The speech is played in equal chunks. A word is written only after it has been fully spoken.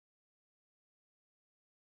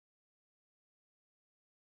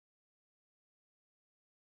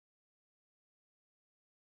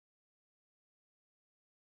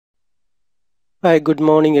Hi, good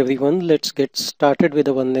morning everyone. Let's get started with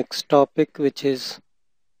our next topic, which is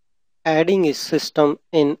adding a system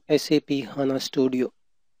in SAP HANA Studio.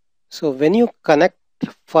 So when you connect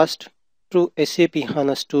first to SAP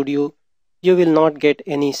HANA Studio, you will not get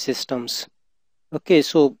any systems. Okay,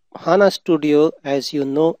 so HANA Studio, as you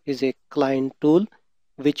know, is a client tool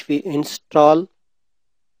which we install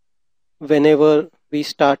whenever we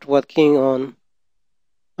start working on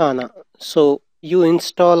HANA. So you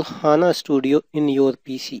install HANA Studio in your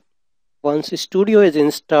PC. Once Studio is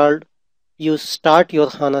installed, you start your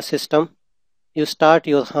HANA system, you start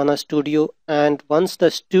your HANA Studio, and once the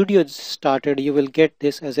studio is started, you will get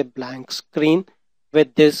this as a blank screen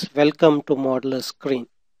with this welcome to modular screen.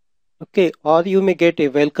 Okay, or you may get a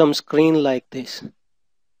welcome screen like this.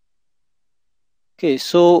 Okay,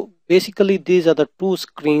 so basically these are the two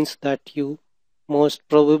screens that you most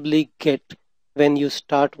probably get when you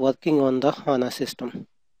start working on the HANA system.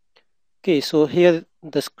 Okay, so here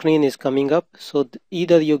the screen is coming up. So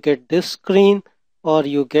either you get this screen or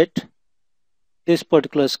you get this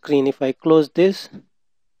particular screen. If I close this,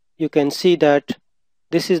 you can see that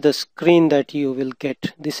this is the screen that you will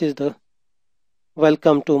get. This is the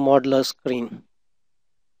welcome to modular screen.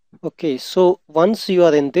 Okay, so once you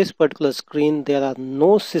are in this particular screen, there are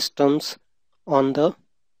no systems on the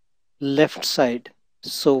left side.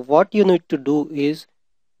 So what you need to do is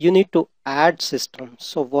you need to add system.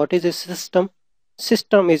 So what is a system?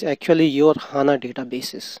 System is actually your HANA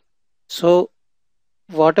databases. So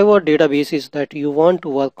whatever databases that you want to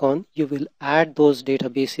work on, you will add those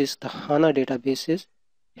databases, the HANA databases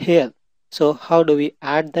here. So how do we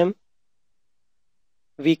add them?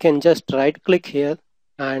 We can just right click here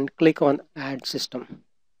and click on add system.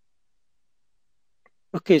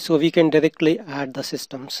 Okay, so we can directly add the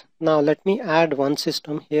systems. Now let me add one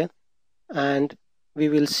system here and we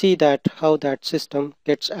will see that how that system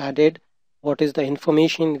gets added, what is the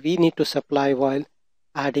information we need to supply while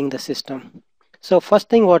adding the system. So first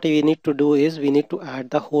thing what we need to do is we need to add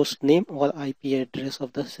the host name or IP address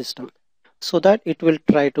of the system so that it will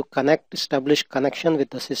try to establish connection with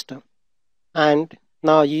the system. And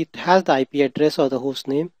now it has the IP address or the host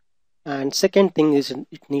name. And second thing is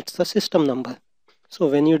it needs the system number. So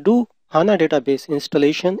when you do HANA database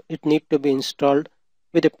installation, it needs to be installed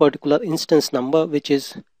with a particular instance number, which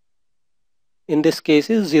is in this case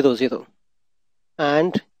is 00.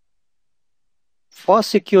 And for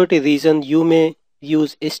security reason, you may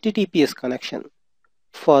use HTTPS connection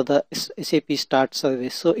for the SAP start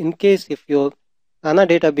service. So in case if your HANA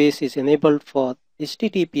database is enabled for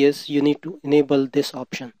HTTPS, you need to enable this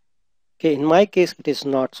option. Okay, in my case it is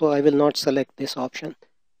not, so I will not select this option.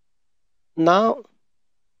 Now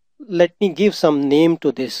let me give some name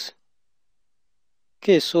to this.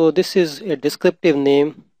 Okay, so this is a descriptive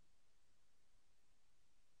name.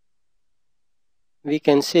 We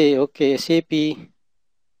can say, okay, SAP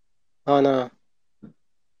HANA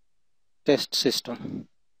test system.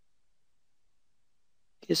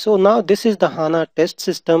 Okay, so now this is the HANA test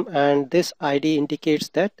system and this ID indicates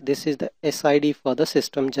that this is the SID for the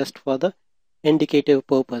system, just for the indicative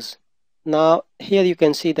purpose. Now here you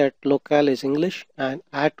can see that locale is English and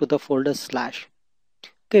add to the folder slash.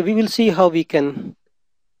 Okay, we will see how we can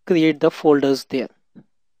create the folders there.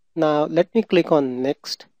 Now let me click on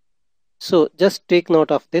next. So just take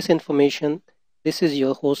note of this information. This is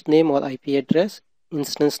your host name or IP address,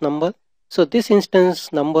 instance number. So this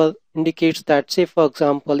instance number indicates that, say for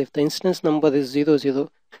example, if the instance number is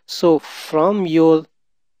 00, so from your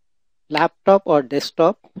laptop or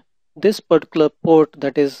desktop, this particular port,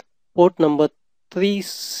 that is port number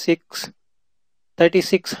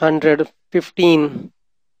 3615,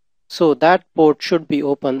 so that port should be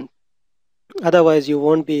open, otherwise you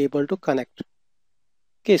won't be able to connect.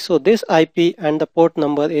 Okay, so this IP and the port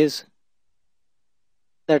number is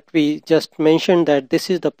that we just mentioned, that this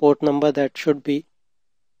is the port number that should be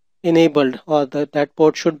enabled, or that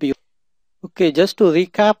port should be. Okay, just to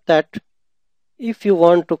recap that, if you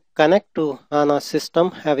want to connect to HANA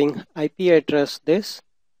system having IP address this,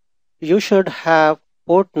 you should have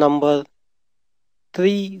port number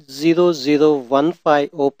 30015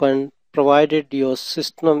 open, provided your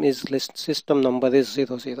system number is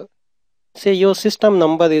 00. Say your system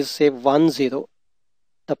number is say 10,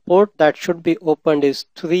 the port that should be opened is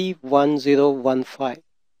 31015,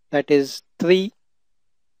 that is 3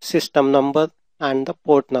 system number and the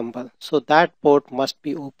port number, so that port must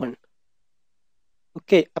be opened.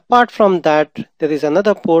 Okay, apart from that, there is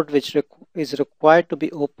another port which is required to be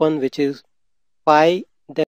open, which is 5